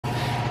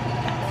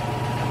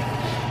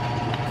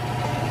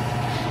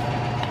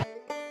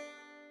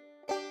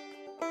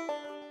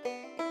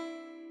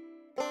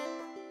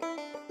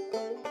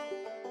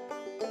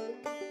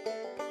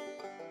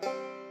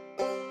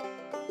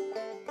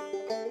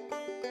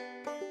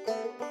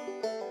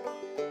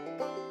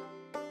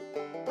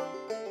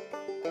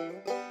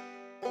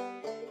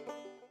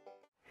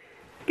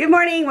Good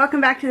morning,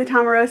 welcome back to the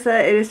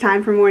Tomarosa. It is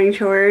time for morning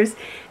chores.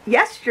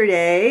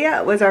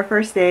 Yesterday was our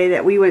first day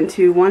that we went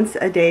to once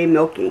a day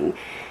milking.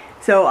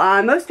 So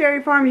on most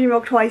dairy farms you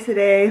milk twice a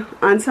day.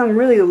 On some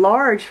really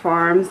large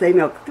farms they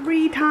milk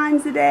 3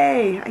 times a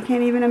day. I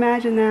can't even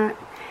imagine that.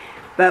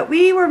 But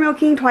we were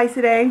milking twice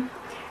a day.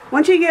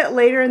 Once you get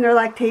later in their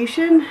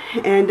lactation,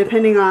 and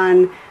depending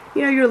on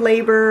your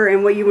labor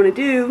and what you want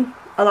to do,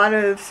 a lot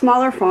of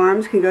smaller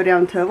farms can go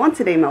down to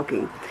once a day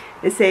milking.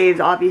 It saves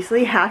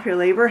obviously half your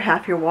labor,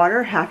 half your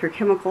water, half your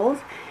chemicals,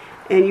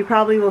 and you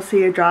probably will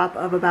see a drop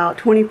of about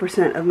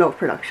 20% of milk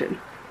production.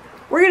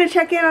 We're going to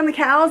check in on the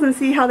cows and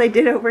see how they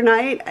did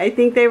overnight. I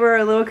think they were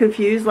a little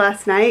confused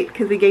last night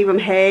because we gave them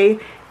hay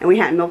and we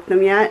hadn't milked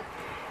them yet.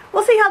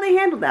 We'll see how they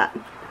handled that.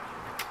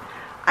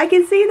 I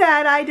can see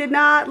that I did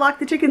not lock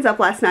the chickens up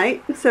last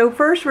night, so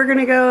first we're going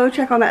to go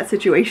check on that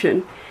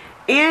situation.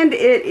 And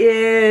it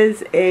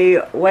is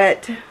a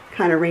wet,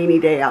 kind of rainy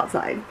day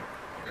outside.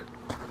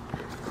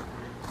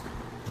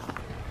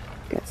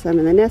 Got some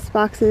in the nest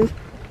boxes.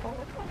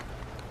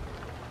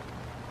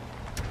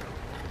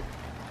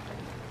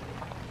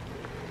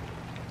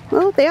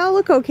 Well, they all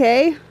look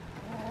okay.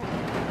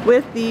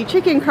 With the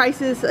chicken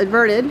crisis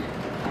averted,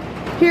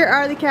 here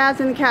are the calves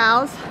and the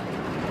cows.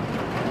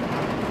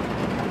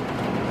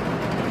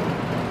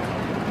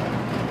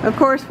 Of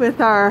course, with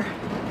our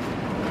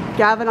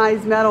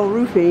galvanized metal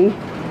roofing,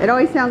 it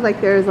always sounds like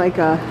there's like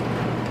a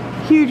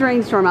huge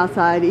rainstorm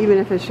outside, even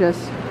if it's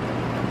just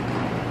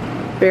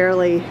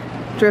barely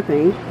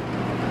dripping.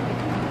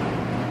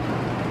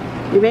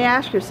 You may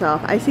ask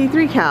yourself, I see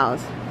 3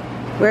 cows.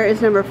 Where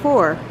is number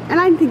 4? And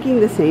I'm thinking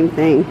the same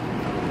thing.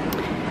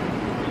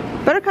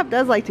 Buttercup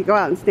does like to go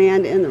out and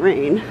stand in the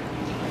rain.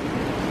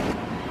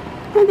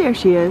 And there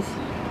she is.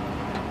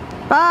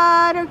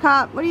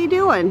 Buttercup, what are you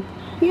doing?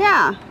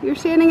 Yeah, you're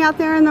standing out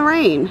there in the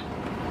rain.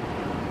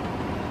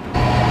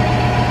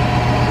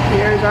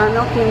 Here's our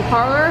milking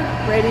parlor,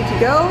 ready to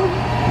go.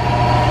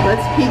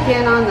 Let's peek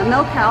in on the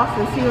milk house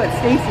and see what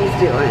Stacy's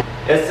doing.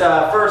 It's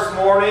first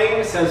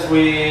morning since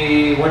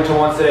we went to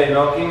once a day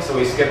milking, so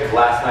we skipped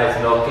last night's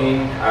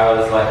milking. I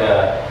was like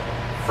a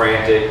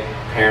frantic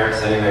parent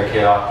sending their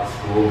kid off to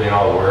school, being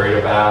all worried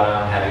about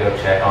them. Had to go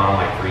check on them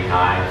like 3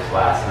 times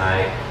last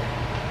night.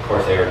 Of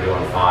course, they were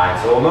doing fine.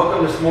 So we'll milk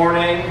them this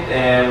morning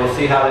and we'll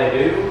see how they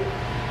do.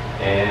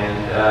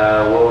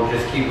 And we'll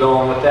just keep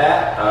going with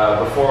that.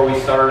 Before we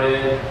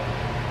started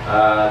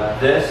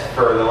this,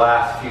 for the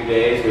last few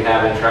days, we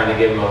have been trying to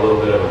give them a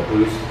little bit of a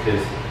boost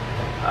because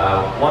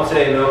once a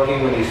day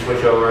milking, when you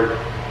switch over,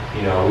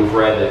 we've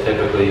read that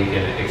typically you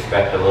can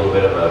expect a little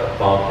bit of a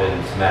bump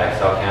in somatic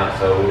cell count.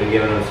 So we've been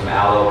giving them some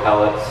aloe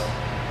pellets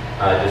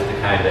just to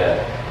kind of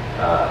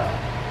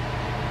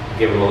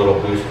give them a little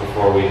boost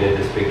before we did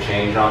this big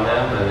change on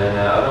them. And then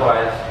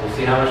otherwise, we'll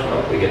see how much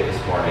milk we get this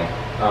morning.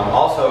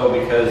 Also,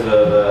 because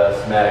of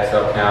the somatic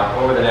cell count,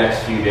 over the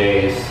next few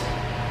days,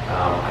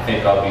 I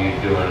think I'll be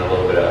doing a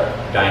little bit of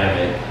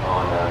dynamite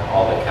on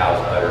all the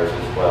cows' udders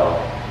as well,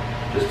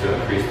 just to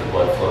increase the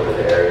blood flow to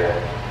the area.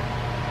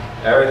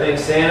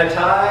 Everything's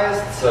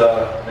sanitized,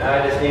 so now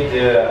I just need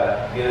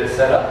to get it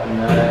set up and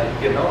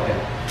get milking.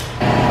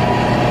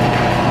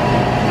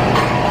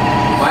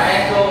 My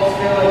ankle's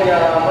feeling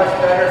much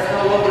better,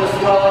 still a little bit of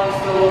swelling,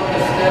 still a little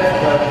bit stiff,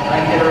 but I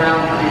can get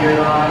around pretty good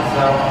on it,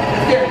 so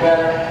it's getting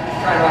better.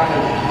 Just trying not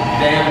to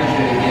damage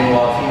it again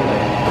while it's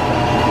healing.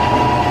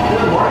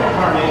 Good morning,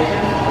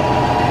 Carnation.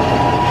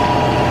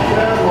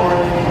 Good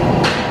morning.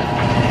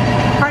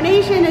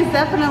 Carnation is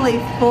definitely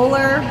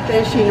fuller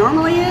than she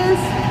normally is.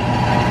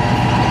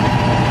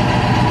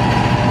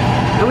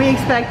 And we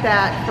expect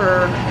that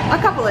for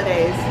a couple of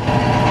days.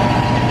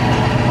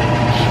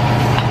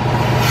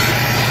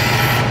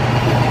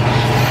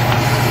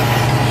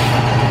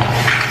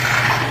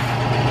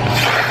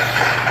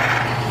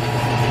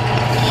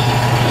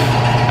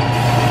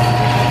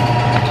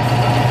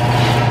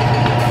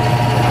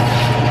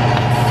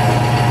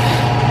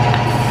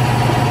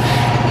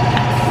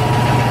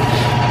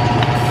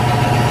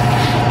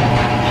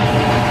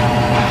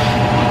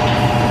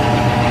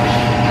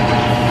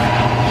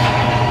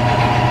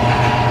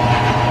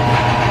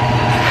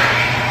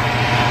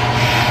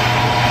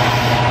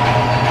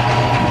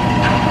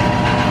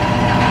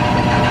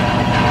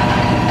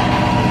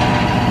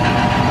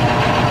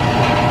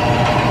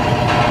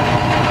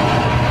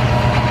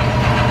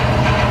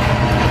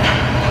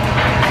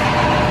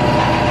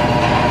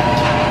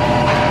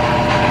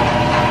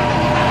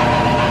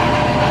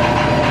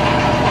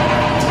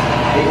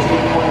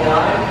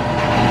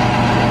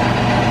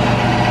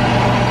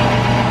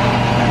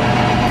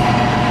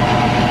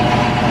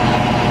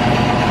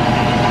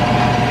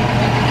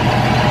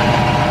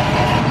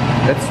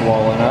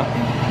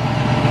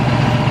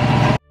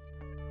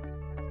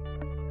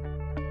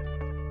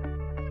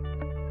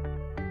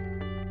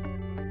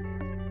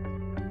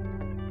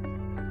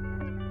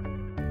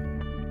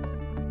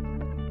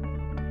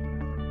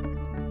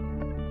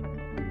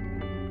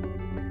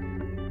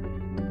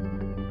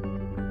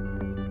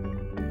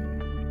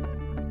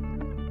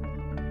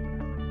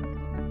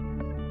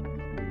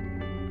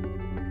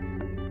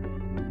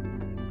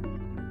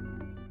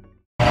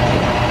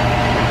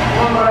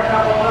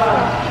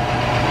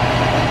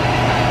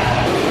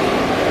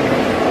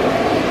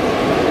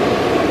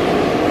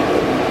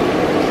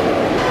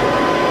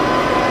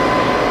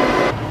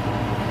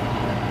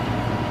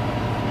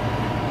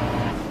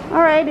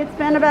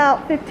 been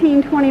about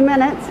 15-20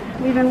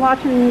 minutes. We've been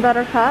watching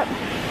Buttercup.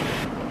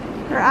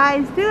 Her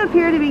eyes do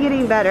appear to be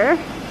getting better.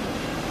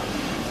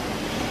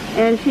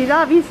 And she's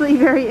obviously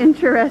very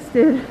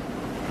interested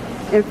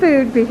in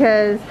food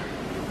because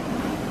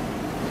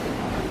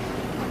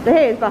the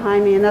hay is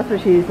behind me and that's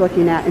what she's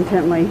looking at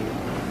intently.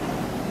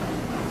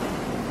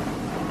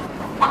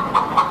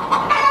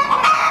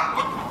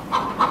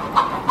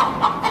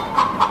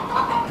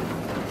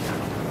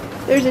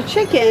 There's a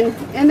chicken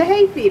in the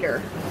hay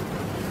feeder.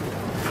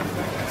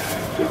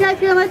 You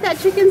guys gonna let that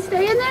chicken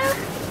stay in there?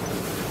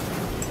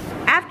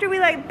 After we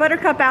let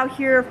Buttercup out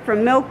here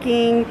from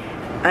milking,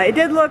 it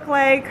did look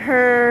like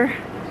her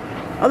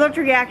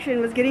allergic reaction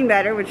was getting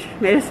better, which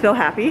made us feel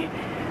happy.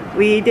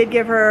 We did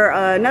give her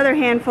another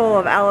handful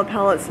of aloe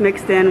pellets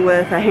mixed in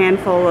with a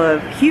handful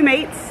of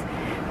humates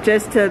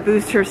just to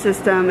boost her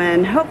system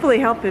and hopefully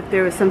help if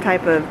there was some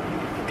type of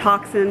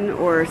toxin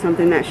or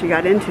something that she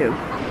got into.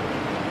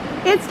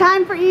 It's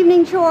time for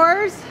evening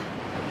chores.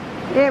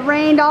 It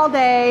rained all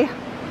day.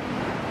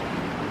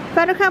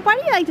 Buttercup, why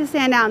do you like to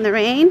stand out in the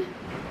rain?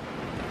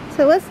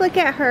 So let's look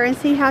at her and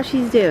see how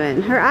she's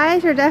doing. Her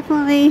eyes are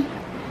definitely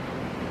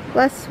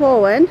less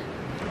swollen.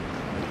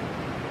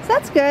 So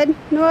that's good.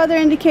 No other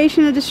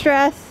indication of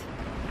distress.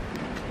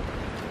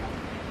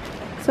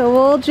 So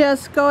we'll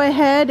just go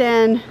ahead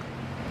and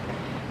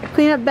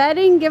clean up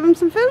bedding, give them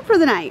some food for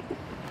the night.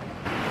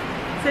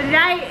 So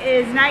tonight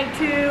is night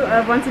 2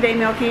 of once a day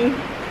milking.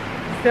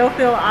 Still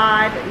feel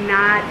odd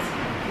not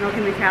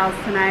milking the cows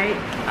tonight.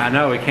 I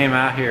know, we came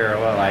out here,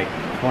 what, like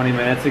 20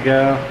 minutes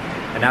ago,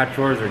 and now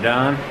chores are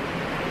done.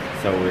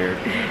 So weird.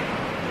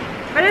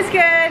 But it's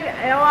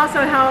good. It'll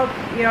also help,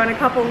 you know, in a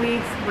couple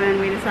weeks when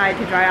we decide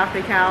to dry off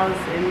the cows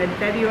in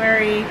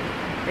mid-February.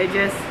 It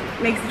just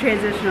makes the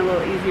transition a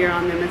little easier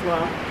on them as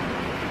well.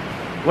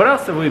 What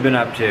else have we been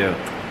up to?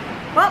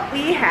 Well,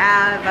 we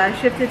have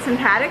shifted some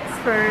paddocks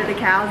for the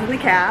cows and the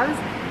calves.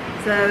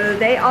 So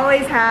they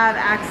always have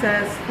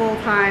access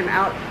full-time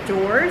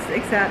outdoors,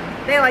 except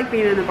they like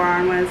being in the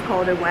barn when it's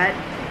cold and wet.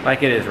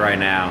 Like it is right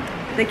now.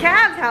 The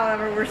calves,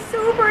 however, were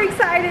super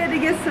excited to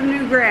get some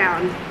new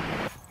ground.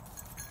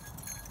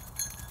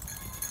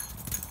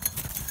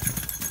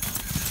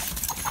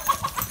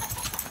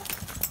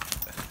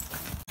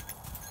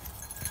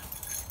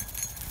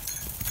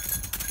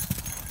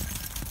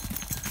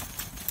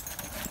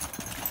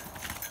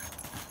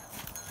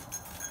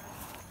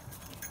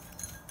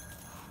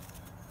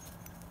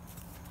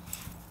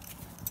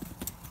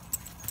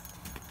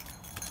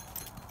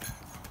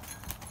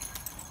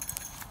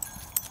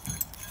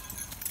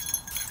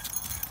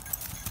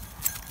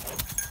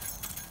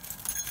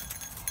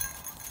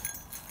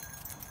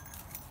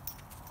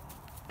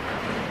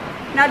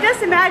 Now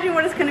just imagine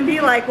what it's going to be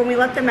like when we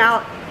let them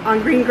out on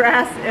green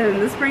grass in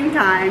the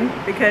springtime,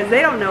 because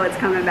they don't know it's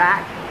coming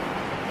back.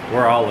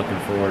 We're all looking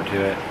forward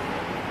to it.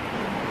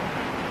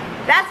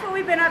 That's what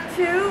we've been up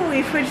to.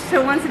 We switched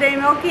to once a day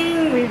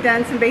milking. We've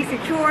done some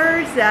basic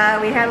chores.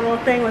 We had a little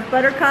thing with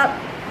Buttercup.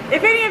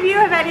 If any of you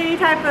have had any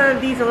type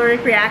of these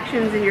allergic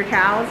reactions in your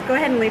cows, go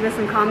ahead and leave us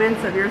some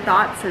comments of your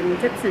thoughts and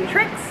tips and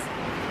tricks.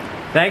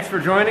 Thanks for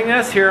joining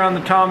us here on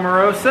the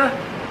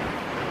Tomarosa.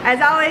 As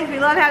always, we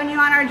love having you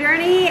on our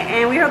journey,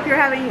 and we hope you're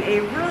having a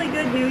really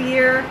good new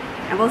year,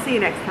 and we'll see you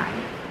next time.